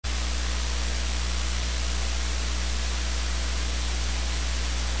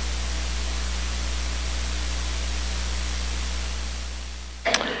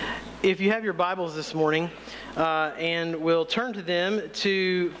If you have your Bibles this morning, and we'll turn to them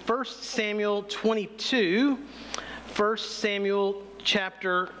to 1 Samuel 22, 1 Samuel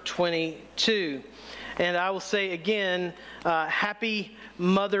chapter 22. And I will say again, Happy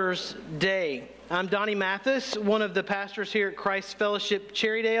Mother's Day. I'm Donny Mathis, one of the pastors here at Christ Fellowship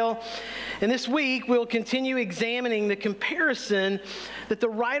Cherrydale. And this week, we'll continue examining the comparison that the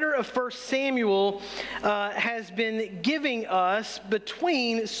writer of 1 Samuel has been giving us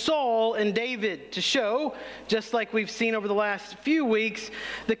between Saul and David to show, just like we've seen over the last few weeks,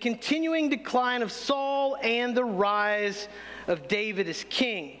 the continuing decline of Saul and the rise of David as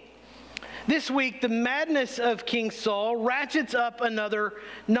king. This week, the madness of King Saul ratchets up another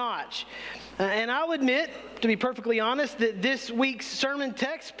notch. And I'll admit, to be perfectly honest, that this week's sermon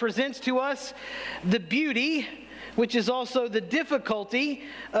text presents to us the beauty, which is also the difficulty,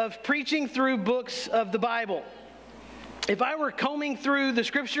 of preaching through books of the Bible. If I were combing through the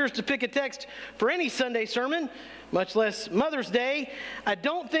scriptures to pick a text for any Sunday sermon, much less Mother's Day, I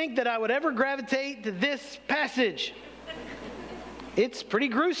don't think that I would ever gravitate to this passage. It's pretty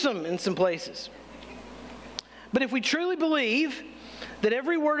gruesome in some places. But if we truly believe that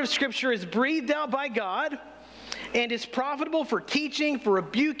every word of Scripture is breathed out by God and is profitable for teaching, for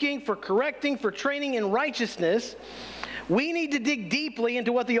rebuking, for correcting, for training in righteousness, we need to dig deeply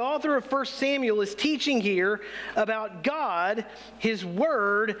into what the author of 1 Samuel is teaching here about God, His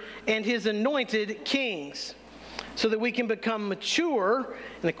Word, and His anointed kings, so that we can become mature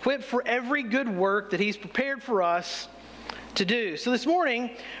and equipped for every good work that He's prepared for us to do. So this morning,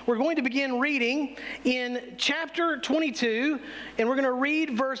 we're going to begin reading in chapter 22, and we're going to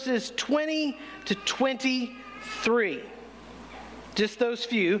read verses 20 to 23. Just those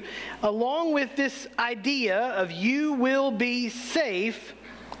few, along with this idea of you will be safe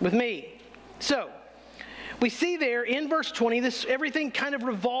with me. So, we see there in verse 20, this everything kind of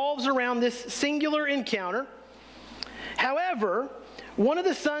revolves around this singular encounter. However, one of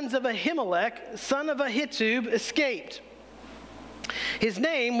the sons of Ahimelech, son of Ahitub, escaped. His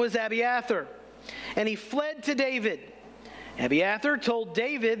name was Abiathar, and he fled to David. Abiathar told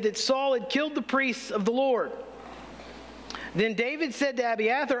David that Saul had killed the priests of the Lord. Then David said to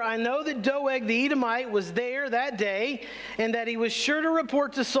Abiathar, I know that Doeg the Edomite was there that day, and that he was sure to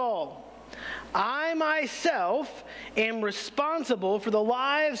report to Saul. I myself am responsible for the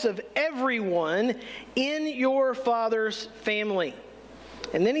lives of everyone in your father's family.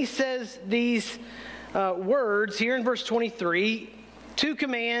 And then he says these words here in verse 23, 2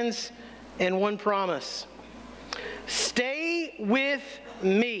 commands and 1 promise. Stay with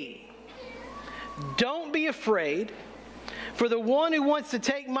me. Don't be afraid, for the one who wants to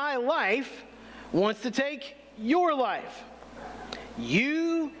take my life wants to take your life.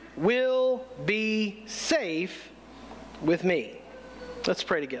 You will be safe with me. Let's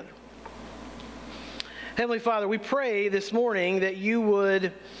pray together. Heavenly Father, we pray this morning that you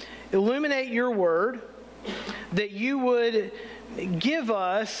would illuminate your word, that you would give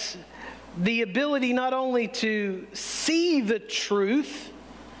us the ability not only to see the truth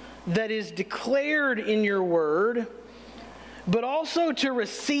that is declared in your word, but also to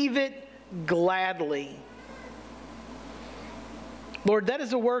receive it gladly. Lord, that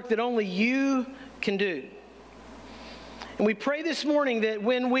is a work that only you can do. And we pray this morning that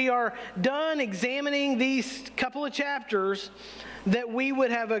when we are done examining these couple of chapters, that we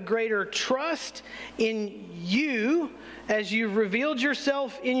would have a greater trust in you as you've revealed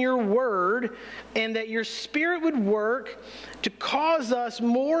yourself in your word, and that your Spirit would work to cause us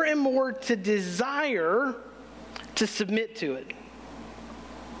more and more to desire to submit to it.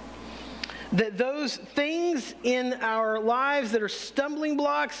 That those things in our lives that are stumbling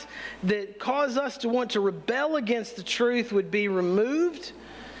blocks that cause us to want to rebel against the truth would be removed,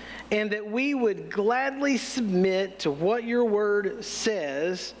 and that we would gladly submit to what your word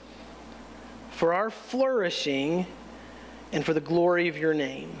says for our flourishing and for the glory of your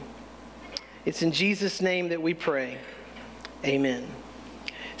name. It's in Jesus' name that we pray. Amen.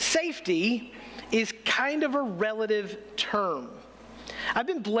 Safety is kind of a relative term. I've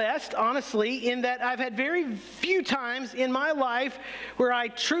been blessed, honestly, in that I've had very few times in my life where I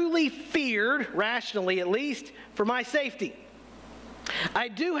truly feared, rationally at least, for my safety. I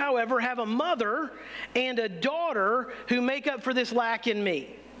do, however, have a mother and a daughter who make up for this lack in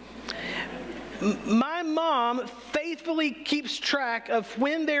me. My mom faithfully keeps track of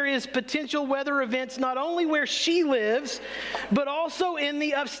when there is potential weather events, not only where she lives, but also in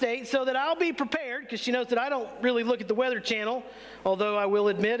the upstate, so that I'll be prepared, because she knows that I don't really look at the Weather Channel, although I will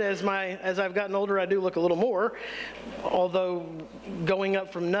admit as I've gotten older, I do look a little more, although going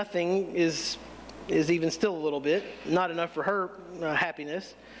up from nothing is is even still a little bit, not enough for her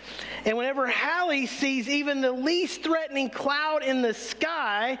happiness. And whenever Hallie sees even the least threatening cloud in the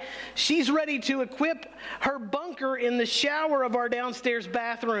sky, she's ready to equip her bunker in the shower of our downstairs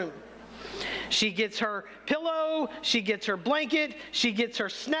bathroom. She gets her pillow, she gets her blanket, she gets her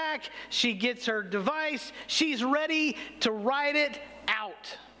snack, she gets her device. She's ready to ride it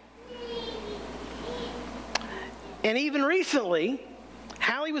out. And even recently,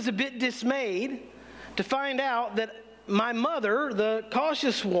 Hallie was a bit dismayed to find out that my mother, the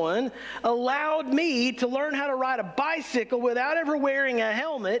cautious one, allowed me to learn how to ride a bicycle without ever wearing a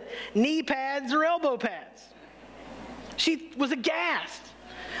helmet, knee pads, or elbow pads. She was aghast.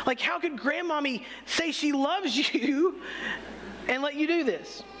 Like, how could Grandmommy say she loves you and let you do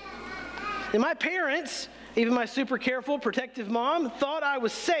this? And my parents, even my super careful, protective mom, thought I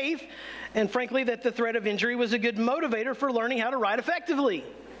was safe, and frankly, that the threat of injury was a good motivator for learning how to ride effectively.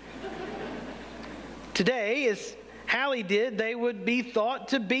 Today, as Hallie did, they would be thought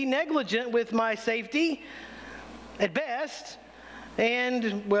to be negligent with my safety at best,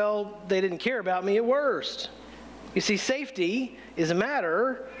 and, well, they didn't care about me at worst. You see, safety is a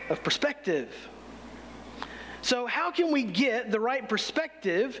matter of perspective. So how can we get the right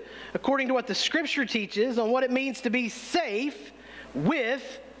perspective, according to what the Scripture teaches, on what it means to be safe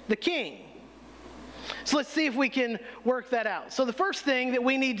with the King? So let's see if we can work that out. So the first thing that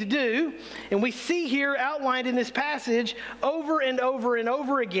we need to do, and we see here outlined in this passage over and over and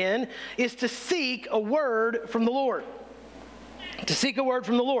over again, is to seek a word from the Lord. To seek a word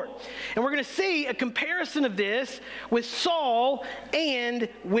from the Lord. And we're going to see a comparison of this with Saul and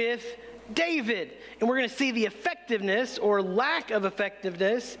with David. And we're going to see the effectiveness or lack of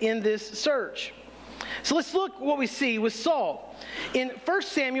effectiveness in this search. So let's look what we see with Saul. In 1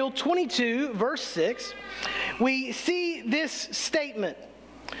 Samuel 22, verse 6, we see this statement.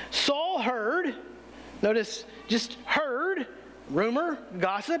 Saul heard, notice just heard, rumor,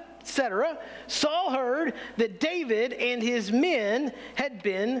 gossip, etc. Saul heard that David and his men had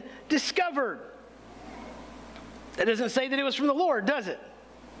been discovered. That doesn't say that it was from the Lord, does it?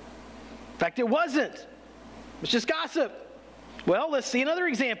 In fact, it wasn't. It was just gossip. Well, let's see another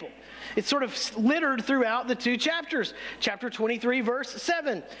example. It's sort of littered throughout the two chapters. Chapter 23, verse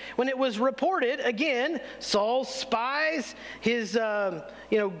 7. When it was reported, again, Saul's spies, his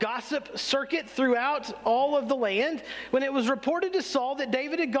gossip circuit throughout all of the land. When it was reported to Saul that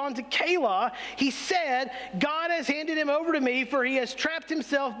David had gone to Keilah, he said, God has handed him over to me, for he has trapped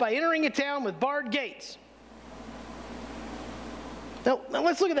himself by entering a town with barred gates. Now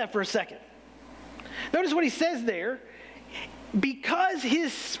let's look at that for a second. Notice what he says there. Because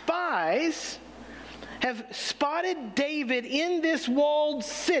his spies have spotted David in this walled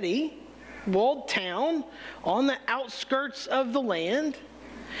city, walled town, on the outskirts of the land,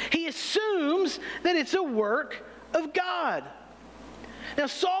 he assumes that it's a work of God. Now,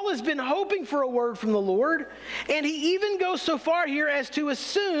 Saul has been hoping for a word from the Lord, and he even goes so far here as to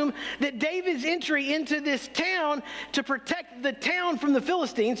assume that David's entry into this town to protect the town from the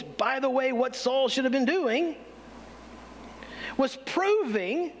Philistines, by the way, what Saul should have been doing, was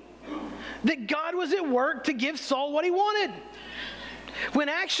proving that God was at work to give Saul what he wanted. When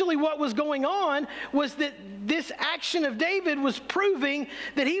actually what was going on was that this action of David was proving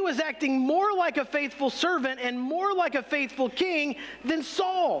that he was acting more like a faithful servant and more like a faithful king than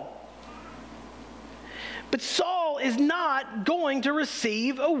Saul. But Saul is not going to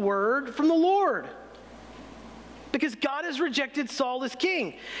receive a word from the Lord, because God has rejected Saul as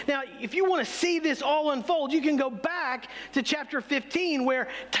king. Now, if you want to see this all unfold, you can go back to chapter 15, where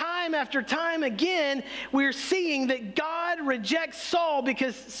time after time again, we're seeing that God rejects Saul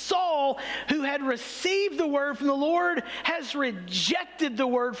because Saul, who had received the word from the Lord, has rejected the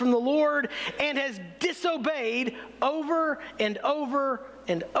word from the Lord and has disobeyed over and over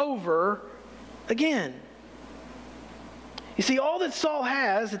and over again. You see, all that Saul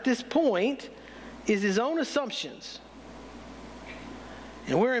has at this point is his own assumptions.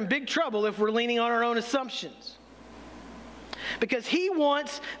 And we're in big trouble if we're leaning on our own assumptions. Because he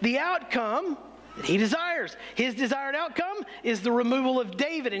wants the outcome that he desires. His desired outcome is the removal of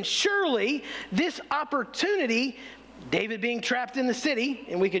David. And surely this opportunity, David being trapped in the city,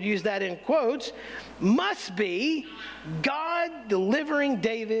 and we could use that in quotes, must be God delivering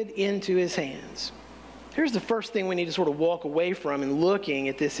David into his hands. Here's the first thing we need to sort of walk away from in looking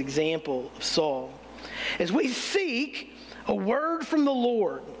at this example of Saul. As we seek a word from the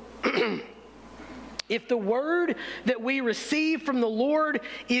Lord, if the word that we receive from the Lord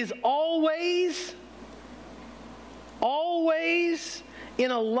is always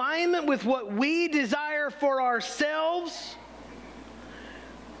in alignment with what we desire for ourselves,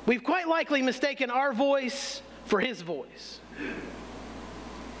 We've quite likely mistaken our voice for his voice.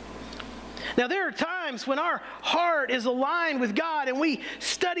 Now, there are times when our heart is aligned with God and we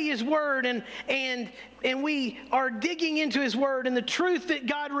study his word and we are digging into his word, and the truth that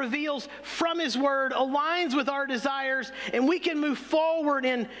God reveals from his word aligns with our desires, and we can move forward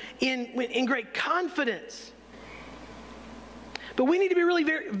in great confidence. But we need to be really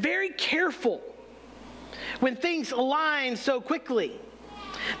very, very careful when things align so quickly.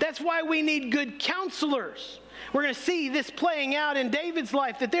 That's why we need good counselors. We're going to see this playing out in David's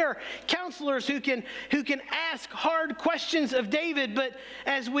life, that there are counselors who can ask hard questions of David, but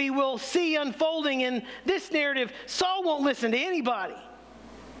as we will see unfolding in this narrative, Saul won't listen to anybody.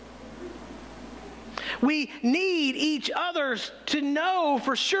 We need each other to know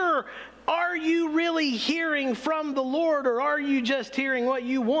for sure, are you really hearing from the Lord, or are you just hearing what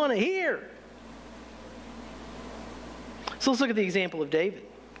you want to hear? So let's look at the example of David.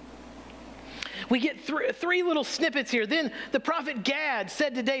 We get three little snippets here. Then the prophet Gad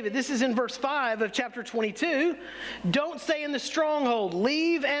said to David, this is in verse 5 of chapter 22, don't stay in the stronghold.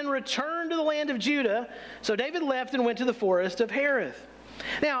 Leave and return to the land of Judah. So David left and went to the forest of Hereth.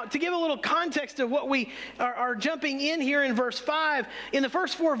 Now, to give a little context of what we are jumping in here in verse 5, in the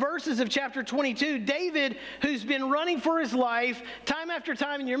first 4 verses of chapter 22, David, who's been running for his life time after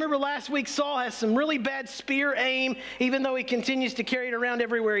time, and you remember last week Saul has some really bad spear aim, even though he continues to carry it around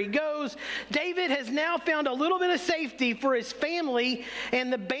everywhere he goes. David has now found a little bit of safety for his family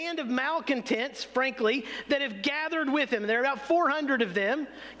and the band of malcontents, frankly, that have gathered with him. There are about 400 of them,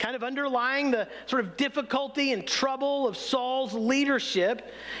 kind of underlying the sort of difficulty and trouble of Saul's leadership.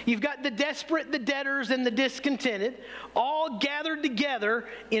 You've got the desperate, the debtors, and the discontented, all gathered together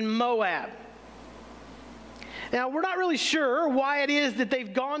in Moab. Now, we're not really sure why it is that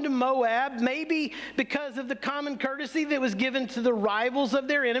they've gone to Moab. Maybe because of the common courtesy that was given to the rivals of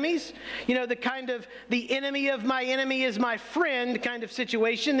their enemies. You know, the kind of the enemy of my enemy is my friend kind of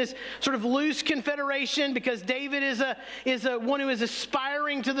situation. This sort of loose confederation, because David is a one who is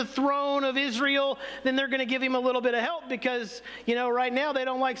aspiring to the throne of Israel. Then they're going to give him a little bit of help because, you know, right now they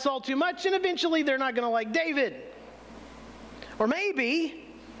don't like Saul too much, and eventually they're not going to like David. Or maybe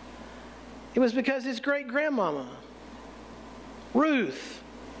it was because his great-grandmama, Ruth,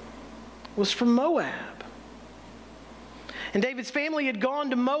 was from Moab. And David's family had gone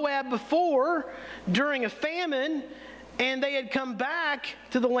to Moab before during a famine, and they had come back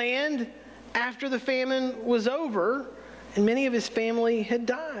to the land after the famine was over, and many of his family had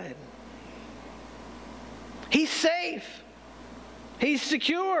died. He's safe. He's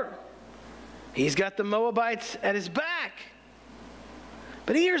secure. He's got the Moabites at his back.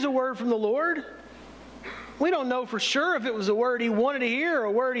 But he hears a word from the Lord. We don't know for sure if it was a word he wanted to hear or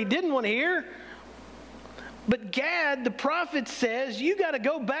a word he didn't want to hear. But Gad, the prophet, says, you got to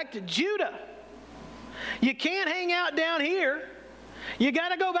go back to Judah. You can't hang out down here. You got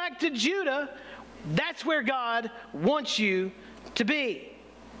to go back to Judah. That's where God wants you to be.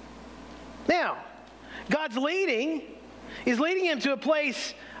 Now, God's leading is leading him to a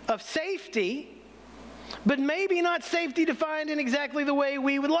place of safety, but maybe not safety defined in exactly the way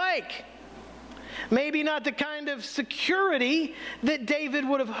we would like. Maybe not the kind of security that David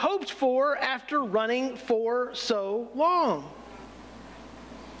would have hoped for after running for so long.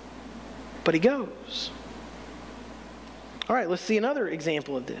 But he goes. All right, let's see another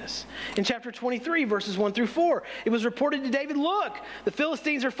example of this. In chapter 23, verses 1 through 4, it was reported to David, look, the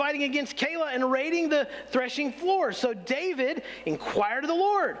Philistines are fighting against Keilah and raiding the threshing floor. So David inquired of the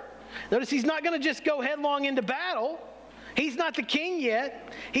Lord. Notice he's not going to just go headlong into battle. He's not the king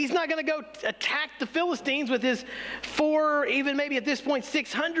yet. He's not going to go attack the Philistines with his 4, even maybe at this point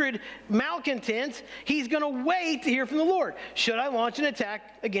 600 malcontents. He's going to wait to hear from the Lord. Should I launch an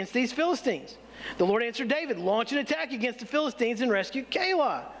attack against these Philistines? The Lord answered David, launch an attack against the Philistines and rescue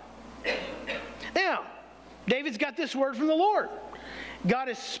Keilah. Now, David's got this word from the Lord. God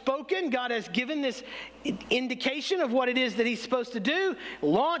has spoken. God has given this indication of what it is that he's supposed to do.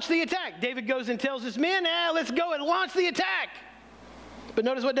 Launch the attack. David goes and tells his men, let's go and launch the attack. But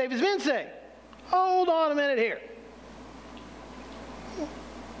notice what David's men say. Hold on a minute here.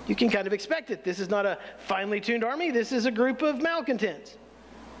 You can kind of expect it. This is not a finely tuned army. This is a group of malcontents.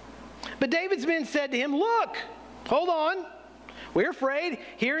 But David's men said to him, look, hold on. We're afraid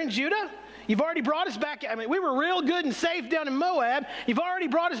here in Judah. You've already brought us back. I mean, we were real good and safe down in Moab. You've already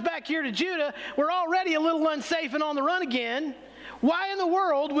brought us back here to Judah. We're already a little unsafe and on the run again. Why in the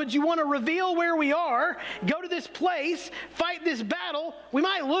world would you want to reveal where we are, go to this place, fight this battle? We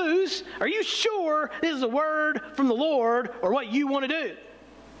might lose. Are you sure this is a word from the Lord or what you want to do?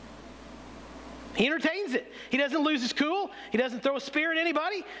 He entertains it. He doesn't lose his cool. He doesn't throw a spear at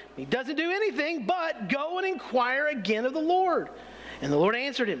anybody. He doesn't do anything but go and inquire again of the Lord. And the Lord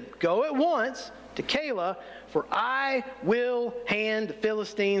answered him, go at once to Keilah, for I will hand the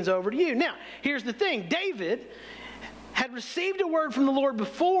Philistines over to you. Now, here's the thing. David had received a word from the Lord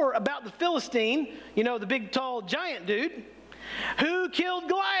before about the Philistine, you know, the big, tall, giant dude. Who killed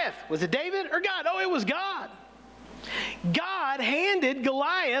Goliath? Was it David or God? Oh, it was God. God handed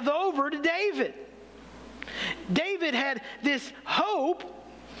Goliath over to David. David had this hope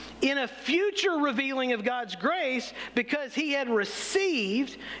in a future revealing of God's grace because he had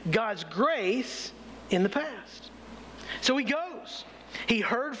received God's grace in the past. So he goes. He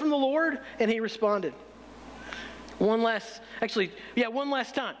heard from the Lord and he responded. One last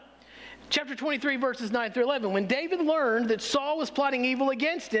time. Chapter 23, verses 9 through 11. When David learned that Saul was plotting evil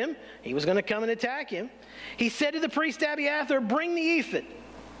against him, he was going to come and attack him, he said to the priest Abiathar, bring the ephod.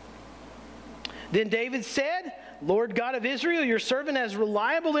 Then David said, Lord God of Israel, your servant has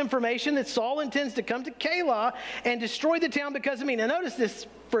reliable information that Saul intends to come to Keilah and destroy the town because of me. Now notice this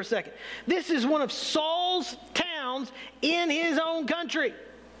for a second. This is one of Saul's towns in his own country.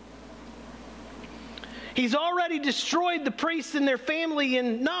 He's already destroyed the priests and their family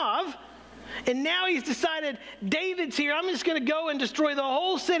in Nav. And now he's decided, David's here. I'm just going to go and destroy the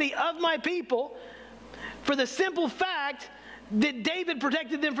whole city of my people for the simple fact that David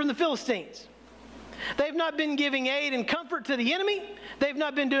protected them from the Philistines. They've not been giving aid and comfort to the enemy. They've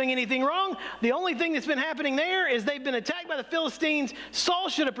not been doing anything wrong. The only thing that's been happening there is they've been attacked by the Philistines. Saul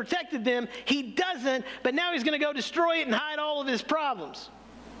should have protected them. He doesn't, but now he's going to go destroy it and hide all of his problems.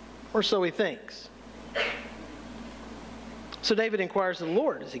 Or so he thinks. So David inquires of the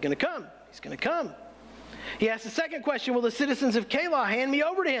Lord, is he going to come? He's going to come. He asks the second question, will the citizens of Keilah hand me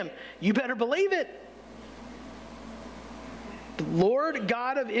over to him? You better believe it. The Lord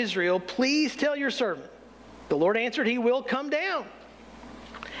God of Israel, please tell your servant. The Lord answered, he will come down.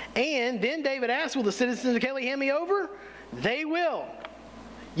 And then David asked, will the citizens of Keilah hand me over? They will.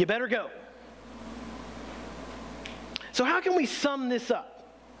 You better go. So how can we sum this up?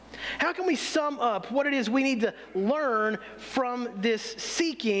 How can we sum up what it is we need to learn from this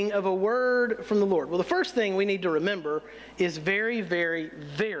seeking of a word from the Lord? Well, the first thing we need to remember is very, very,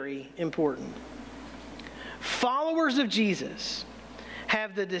 very important. Followers of Jesus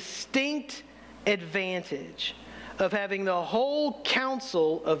have the distinct advantage of having the whole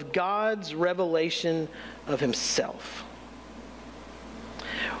counsel of God's revelation of himself.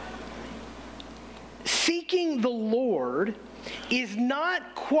 Seeking the Lord is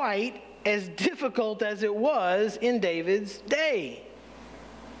not quite as difficult as it was in David's day.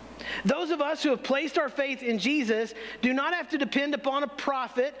 Those of us who have placed our faith in Jesus do not have to depend upon a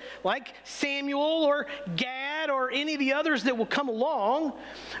prophet like Samuel or Gad or any of the others that will come along.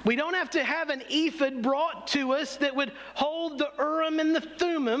 We don't have to have an ephod brought to us that would hold the Urim and the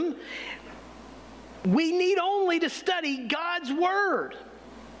Thummim. We need only to study God's Word.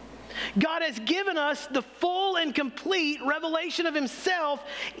 God has given us the full and complete revelation of himself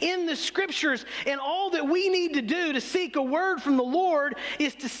in the Scriptures. And all that we need to do to seek a word from the Lord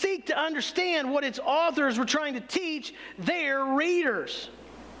is to seek to understand what its authors were trying to teach their readers.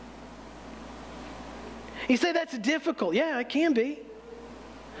 You say that's difficult. Yeah, it can be.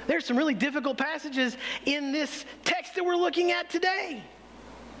 There's some really difficult passages in this text that we're looking at today.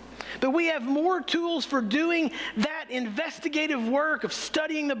 But we have more tools for doing that investigative work of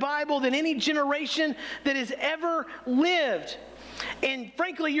studying the Bible than any generation that has ever lived. And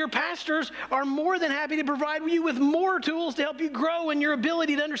frankly, your pastors are more than happy to provide you with more tools to help you grow in your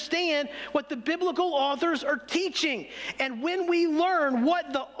ability to understand what the biblical authors are teaching. And when we learn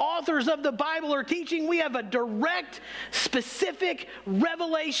what the authors of the Bible are teaching, we have a direct, specific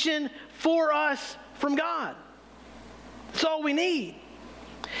revelation for us from God. That's all we need.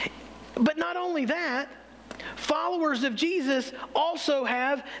 But not only that, followers of Jesus also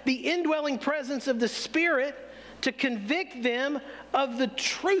have the indwelling presence of the Spirit to convict them of the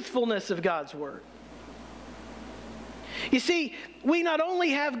truthfulness of God's Word. You see, we not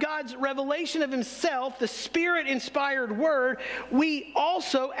only have God's revelation of himself, the Spirit-inspired Word, we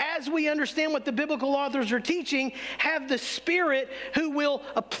also, as we understand what the biblical authors are teaching, have the Spirit who will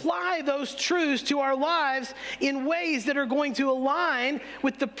apply those truths to our lives in ways that are going to align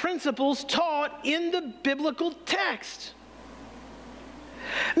with the principles taught in the biblical text.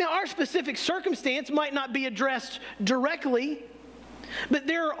 Now, our specific circumstance might not be addressed directly But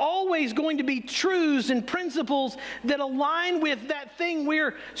there are always going to be truths and principles that align with that thing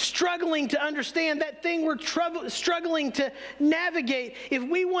we're struggling to understand, that thing we're struggling to navigate. If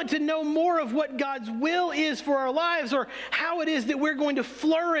we want to know more of what God's will is for our lives, or how it is that we're going to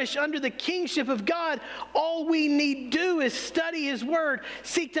flourish under the kingship of God, all we need do is study His Word,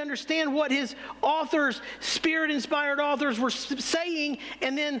 seek to understand what His authors, Spirit-inspired authors, were saying,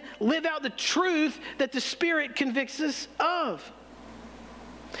 and then live out the truth that the Spirit convicts us of.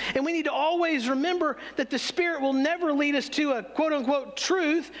 And we need to always remember that the Spirit will never lead us to a quote-unquote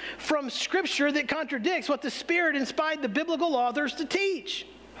truth from Scripture that contradicts what the Spirit inspired the biblical authors to teach.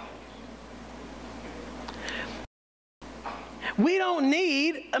 We don't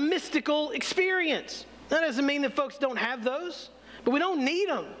need a mystical experience. That doesn't mean that folks don't have those, but we don't need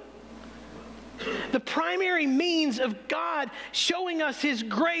them. The primary means of God showing us His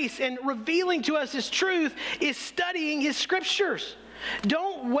grace and revealing to us His truth is studying His Scriptures.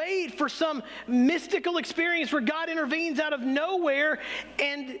 Don't wait for some mystical experience where God intervenes out of nowhere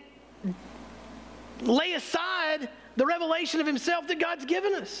and lay aside the revelation of Himself that God's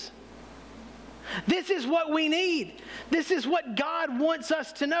given us. This is what we need. This is what God wants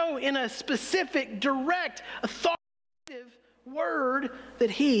us to know in a specific, direct, authoritative word that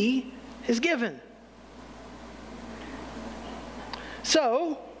He has given.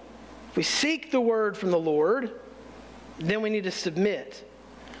 So, if we seek the word from the Lord, then we need to submit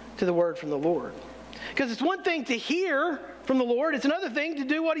to the word from the Lord. Because it's one thing to hear from the Lord, it's another thing to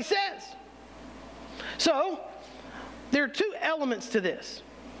do what He says. So, there are two elements to this.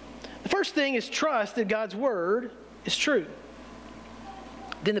 The first thing is trust that God's word is true.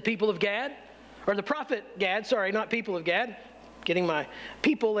 Then the people of Gad, or the prophet Gad, sorry, not people of Gad, getting my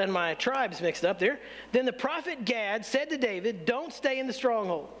people and my tribes mixed up there. Then the prophet Gad said to David, don't stay in the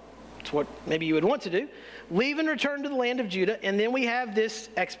stronghold. It's what maybe you would want to do. Leave and return to the land of Judah. And then we have this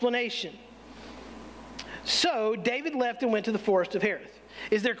explanation. So David left and went to the forest of Hereth.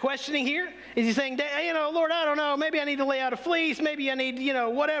 Is there questioning here? Is he saying, Lord, I don't know. Maybe I need to lay out a fleece. Maybe I need,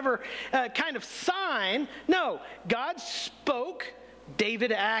 whatever kind of sign. No, God spoke.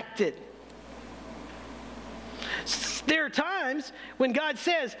 David acted. There are times when God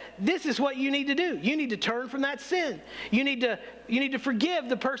says, this is what you need to do. You need to turn from that sin. You need to forgive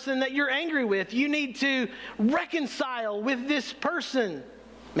the person that you're angry with. You need to reconcile with this person,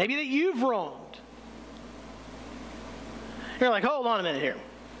 maybe that you've wronged. You're like, hold on a minute here.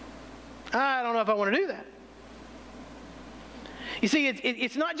 I don't know if I want to do that. You see,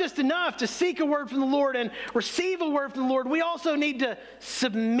 it's not just enough to seek a word from the Lord and receive a word from the Lord. We also need to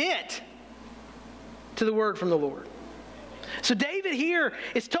submit to the word from the Lord. So David here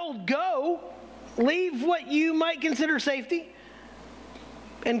is told, go, leave what you might consider safety,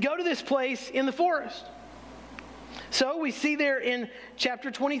 and go to this place in the forest. So we see there in chapter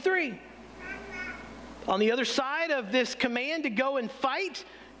 23. On the other side of this command to go and fight,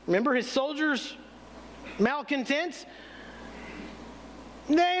 remember his soldiers, malcontents,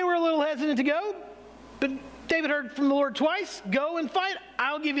 they were a little hesitant to go, but David heard from the Lord twice, go and fight,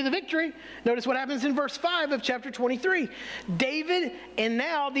 I'll give you the victory. Notice what happens in verse 5 of chapter 23. David and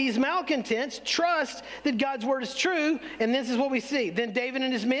now these malcontents trust that God's word is true, and this is what we see. Then David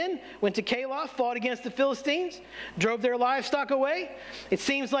and his men went to Keilah, fought against the Philistines, drove their livestock away. It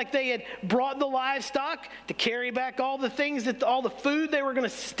seems like they had brought the livestock to carry back all the things, all the food they were going to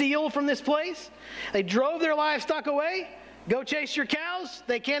steal from this place. They drove their livestock away. Go chase your cows.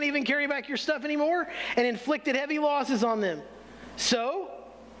 They can't even carry back your stuff anymore, and inflicted heavy losses on them. So,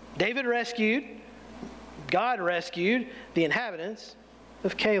 God rescued the inhabitants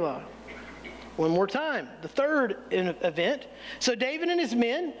of Keilah. One more time, the third event. So David and his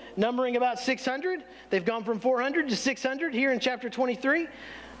men, numbering about 600, they've gone from 400 to 600 here in chapter 23.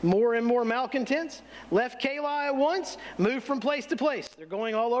 More and more malcontents left Keilah at once, moved from place to place. They're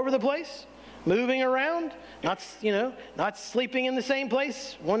going all over the place, moving around, not sleeping in the same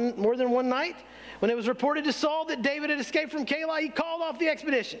place more than one night. When it was reported to Saul that David had escaped from Keilah, he called off the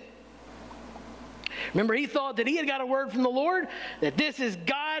expedition. Remember, he thought that he had got a word from the Lord, that this is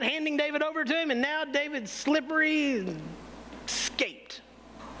God handing David over to him, and now David's slippery, escaped.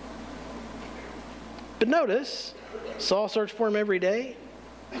 But notice, Saul searched for him every day,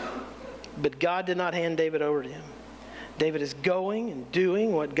 but God did not hand David over to him. David is going and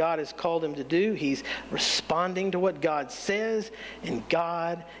doing what God has called him to do. He's responding to what God says, and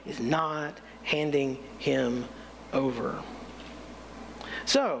God is not handing him over.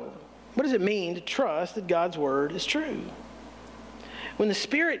 So, what does it mean to trust that God's word is true? When the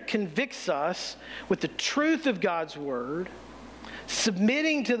Spirit convicts us with the truth of God's word,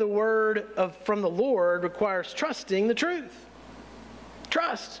 submitting to the word from the Lord requires trusting the truth.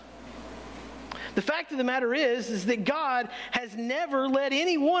 Trust. The fact of the matter is that God has never led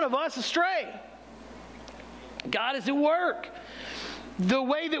any one of us astray. God is at work. The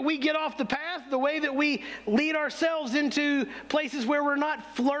way that we get off the path, the way that we lead ourselves into places where we're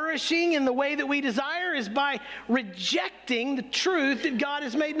not flourishing in the way that we desire is by rejecting the truth that God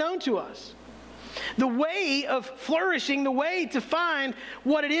has made known to us. The way of flourishing, the way to find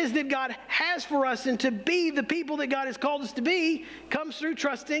what it is that God has for us and to be the people that God has called us to be, comes through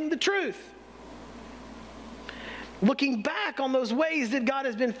trusting the truth. Looking back on those ways that God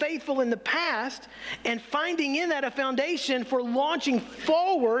has been faithful in the past and finding in that a foundation for launching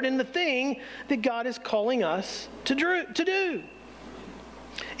forward in the thing that God is calling us to do.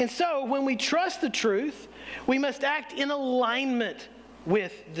 And so when we trust the truth, we must act in alignment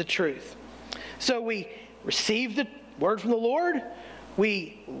with the truth. So we receive the word from the Lord,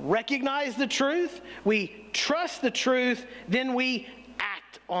 we recognize the truth, we trust the truth, then we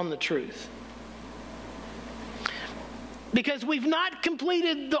act on the truth. Because we've not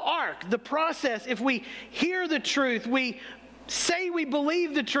completed the arc, the process. If we hear the truth, we say we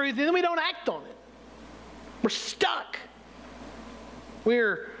believe the truth, and then we don't act on it. We're stuck.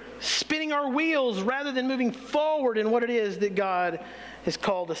 We're spinning our wheels rather than moving forward in what it is that God has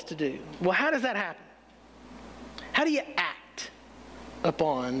called us to do. Well, how does that happen? How do you act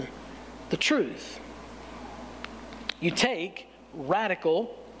upon the truth? You take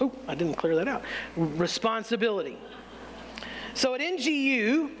radical, responsibility. So at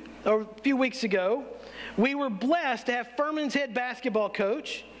NGU, a few weeks ago, we were blessed to have Furman's head basketball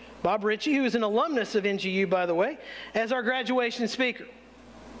coach, Bob Ritchie, who is an alumnus of NGU, by the way, as our graduation speaker.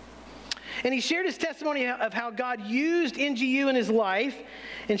 And he shared his testimony of how God used NGU in his life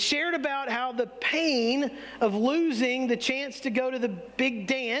and shared about how the pain of losing the chance to go to the big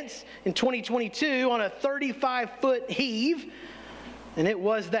dance in 2022 on a 35-foot heave, and it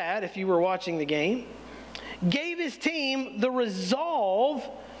was that if you were watching the game, gave his team the resolve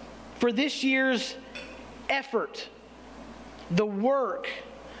for this year's effort, the work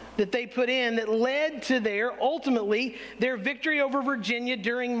that they put in that led to ultimately their victory over Virginia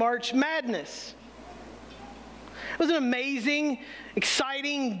during March Madness. It was an amazing,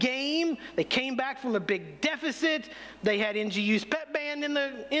 exciting game. They came back from a big deficit. They had NGU's pep band in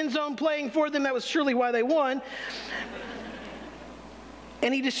the end zone playing for them. That was surely why they won.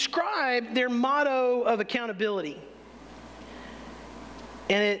 And he described their motto of accountability.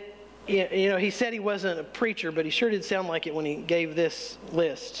 And he said he wasn't a preacher, but he sure did sound like it when he gave this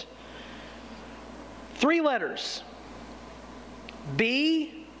list. 3 letters.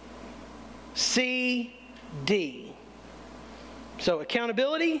 B, C, D. So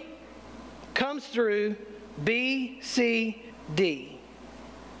accountability comes through B, C, D.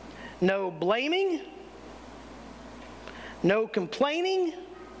 No blaming, no complaining,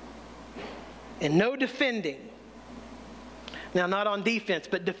 and no defending. Now, not on defense,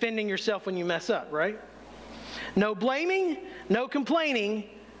 but defending yourself when you mess up, right? No blaming, no complaining,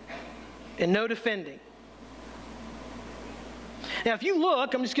 and no defending. Now, if you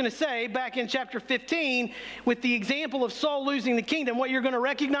look, I'm just going to say, back in chapter 15, with the example of Saul losing the kingdom, what you're going to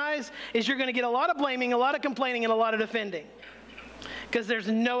recognize is you're going to get a lot of blaming, a lot of complaining, and a lot of defending. Because there's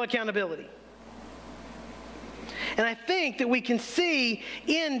no accountability. And I think that we can see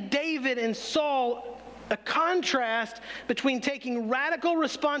in David and Saul a contrast between taking radical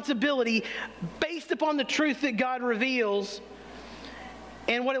responsibility based upon the truth that God reveals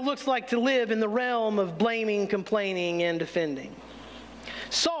and what it looks like to live in the realm of blaming, complaining, and defending.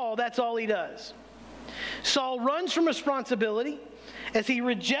 Saul, that's all he does. Saul runs from responsibility as he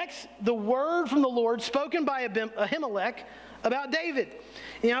rejects the word from the Lord spoken by Ahimelech about David.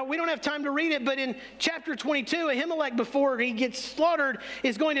 You know, we don't have time to read it, but in chapter 22, Ahimelech, before he gets slaughtered,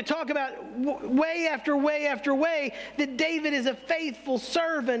 is going to talk about way after way after way that David is a faithful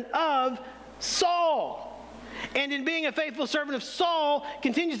servant of Saul. And in being a faithful servant of Saul,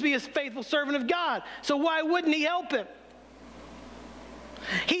 continues to be a faithful servant of God. So why wouldn't he help him?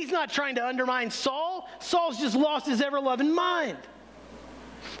 He's not trying to undermine Saul. Saul's just lost his ever-loving mind.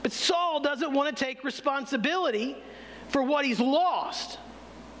 But Saul doesn't want to take responsibility for what he's lost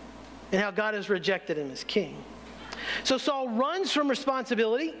and how God has rejected him as king. So Saul runs from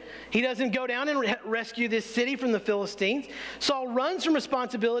responsibility. He doesn't go down and rescue this city from the Philistines. Saul runs from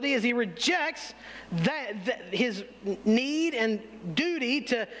responsibility as he rejects his need and duty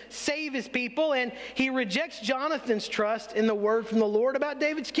to save his people, and he rejects Jonathan's trust in the word from the Lord about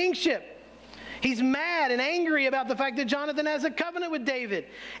David's kingship. He's mad and angry about the fact that Jonathan has a covenant with David,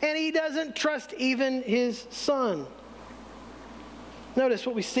 and he doesn't trust even his son. Notice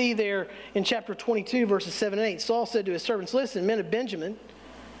what we see there in chapter 22, verses 7 and 8. Saul said to his servants, listen, men of Benjamin.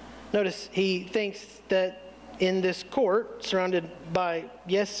 Notice he thinks that in this court, surrounded by,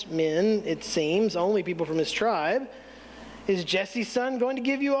 yes, men, it seems, only people from his tribe, is Jesse's son going to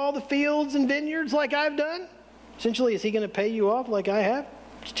give you all the fields and vineyards like I've done? Essentially, is he going to pay you off like I have?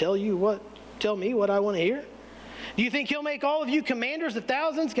 Just tell me what I want to hear? Do you think he'll make all of you commanders of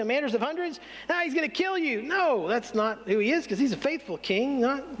thousands, commanders of hundreds? No, he's going to kill you. No, that's not who he is, because he's a faithful king,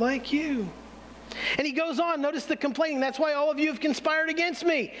 not like you. And he goes on, notice the complaining. That's why all of you have conspired against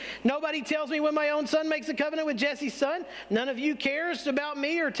me. Nobody tells me when my own son makes a covenant with Jesse's son. None of you cares about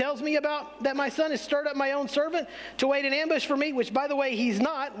me or tells me about that my son has stirred up my own servant to wait in ambush for me, which, by the way, he's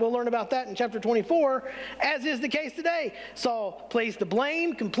not. We'll learn about that in chapter 24, as is the case today. Saul plays the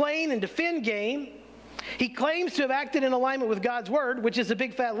blame, complain, and defend game. He claims to have acted in alignment with God's word, which is a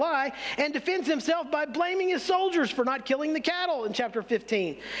big fat lie, and defends himself by blaming his soldiers for not killing the cattle in chapter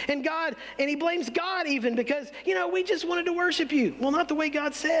 15. And he blames God even because, we just wanted to worship you. Well, not the way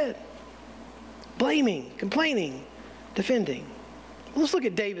God said. Blaming, complaining, defending. Let's look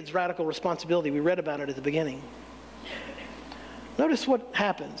at David's radical responsibility. We read about it at the beginning. Notice what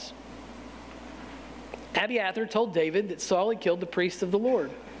happens. Abiathar told David that Saul had killed the priests of the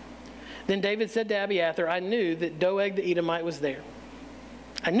Lord. Then David said to Abiathar, I knew that Doeg the Edomite was there.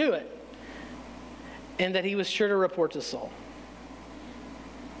 I knew it. And that he was sure to report to Saul.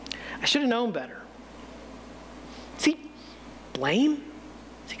 I should have known better. Does he blame?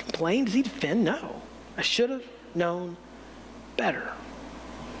 Does he complain? Does he defend? No. I should have known better.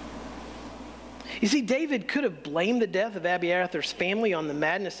 You see, David could have blamed the death of Abiathar's family on the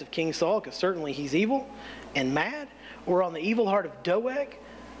madness of King Saul, because certainly he's evil and mad, or on the evil heart of Doeg.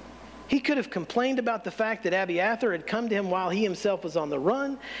 He could have complained about the fact that Abiathar had come to him while he himself was on the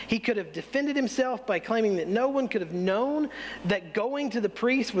run. He could have defended himself by claiming that no one could have known that going to the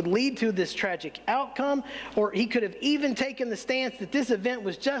priest would lead to this tragic outcome. Or he could have even taken the stance that this event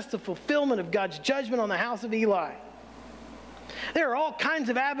was just a fulfillment of God's judgment on the house of Eli. There are all kinds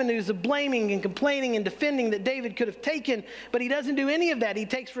of avenues of blaming and complaining and defending that David could have taken, but he doesn't do any of that. He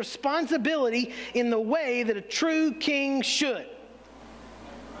takes responsibility in the way that a true king should.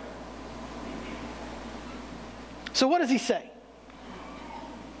 So what does he say?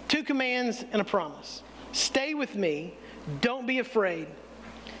 2 commands and a promise. Stay with me. Don't be afraid.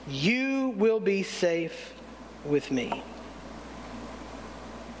 You will be safe with me.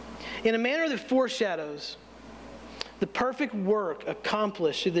 In a manner that foreshadows the perfect work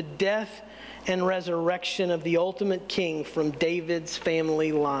accomplished through the death and resurrection of the ultimate king from David's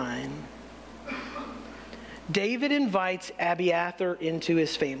family line, David invites Abiathar into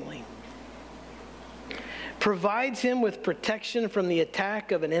his family, provides him with protection from the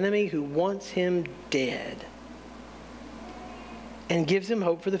attack of an enemy who wants him dead, and gives him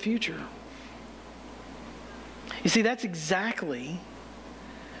hope for the future. You see, that's exactly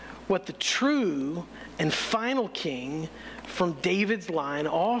what the true and final king from David's line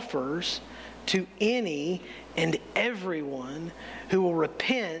offers to any and everyone who will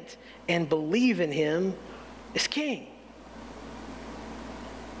repent and believe in him as king.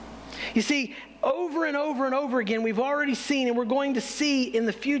 You see, over and over and over again, we've already seen, and we're going to see in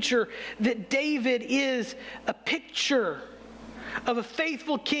the future, that David is a picture of a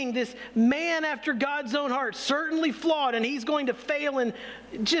faithful king, this man after God's own heart, certainly flawed, and he's going to fail in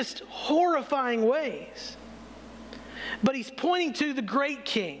just horrifying ways. But he's pointing to the great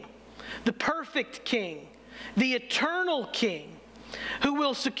king, the perfect king, the eternal king, who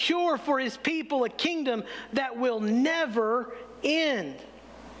will secure for his people a kingdom that will never end.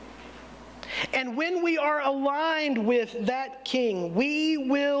 And when we are aligned with that king, we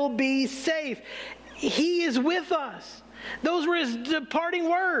will be safe. He is with us. Those were his departing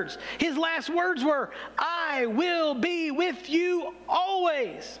words. His last words were, I will be with you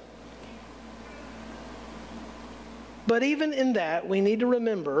always. But even in that, we need to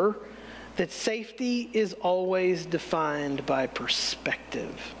remember that safety is always defined by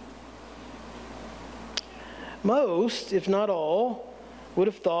perspective. Most, if not all, would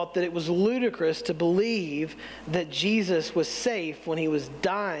have thought that it was ludicrous to believe that Jesus was safe when he was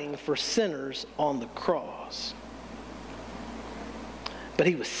dying for sinners on the cross. But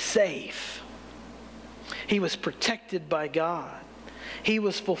he was safe. He was protected by God. He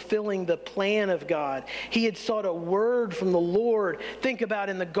was fulfilling the plan of God. He had sought a word from the Lord. Think about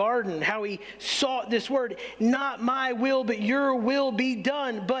in the garden how he sought this word, not my will, but your will be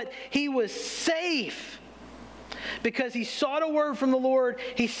done. But he was safe because he sought a word from the Lord.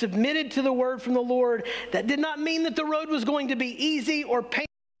 He submitted to the word from the Lord. That did not mean that the road was going to be easy or painless.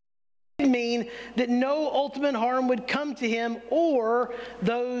 It mean that no ultimate harm would come to him or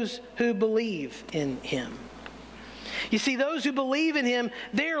those who believe in him. You see, those who believe in him,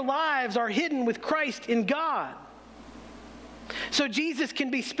 their lives are hidden with Christ in God. So Jesus can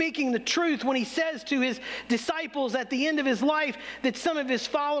be speaking the truth when he says to his disciples at the end of his life that some of his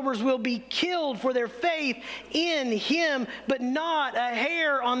followers will be killed for their faith in him, but not a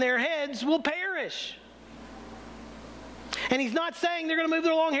hair on their heads will perish. And he's not saying they're going to move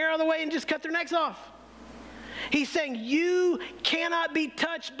their long hair out of the way and just cut their necks off. He's saying you cannot be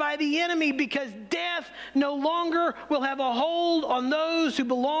touched by the enemy because death no longer will have a hold on those who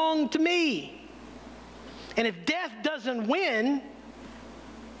belong to me. And if death doesn't win,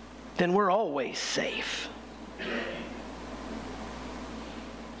 then we're always safe.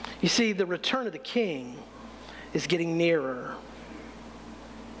 You see, the return of the King is getting nearer.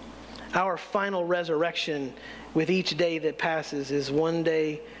 Our final resurrection with each day that passes is one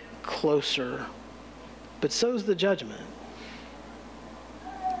day closer. But so's the judgment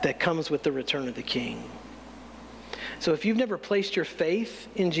that comes with the return of the King. So if you've never placed your faith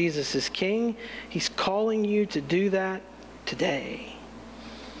in Jesus as King, he's calling you to do that today.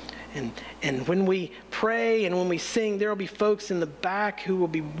 And when we pray and when we sing, there will be folks in the back who will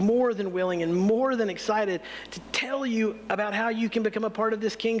be more than willing and more than excited to tell you about how you can become a part of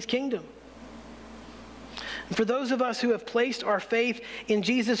this King's kingdom. And for those of us who have placed our faith in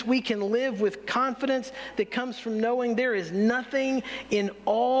Jesus, we can live with confidence that comes from knowing there is nothing in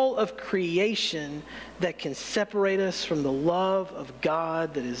all of creation that can separate us from the love of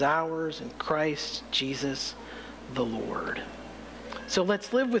God that is ours in Christ Jesus the Lord. So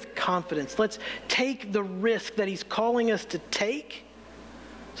let's live with confidence. Let's take the risk that he's calling us to take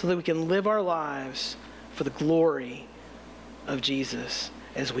so that we can live our lives for the glory of Jesus.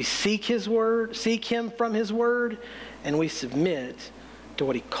 As we seek his word, seek him from his word, and we submit to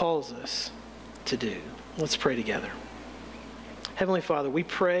what he calls us to do. Let's pray together. Heavenly Father, we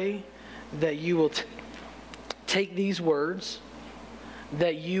pray that you will take these words,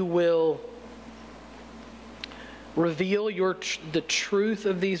 that you will reveal the truth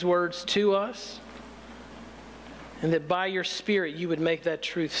of these words to us, and that by your Spirit you would make that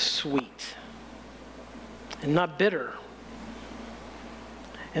truth sweet and not bitter.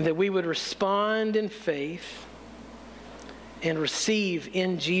 And that we would respond in faith and receive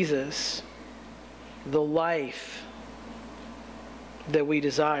in Jesus the life that we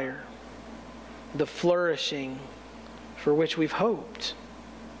desire, the flourishing for which we've hoped.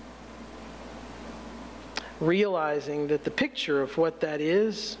 Realizing that the picture of what that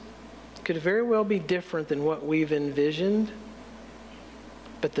is could very well be different than what we've envisioned,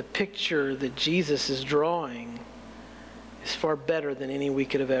 but the picture that Jesus is drawing is far better than any we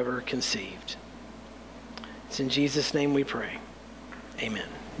could have ever conceived. It's in Jesus' name we pray. Amen.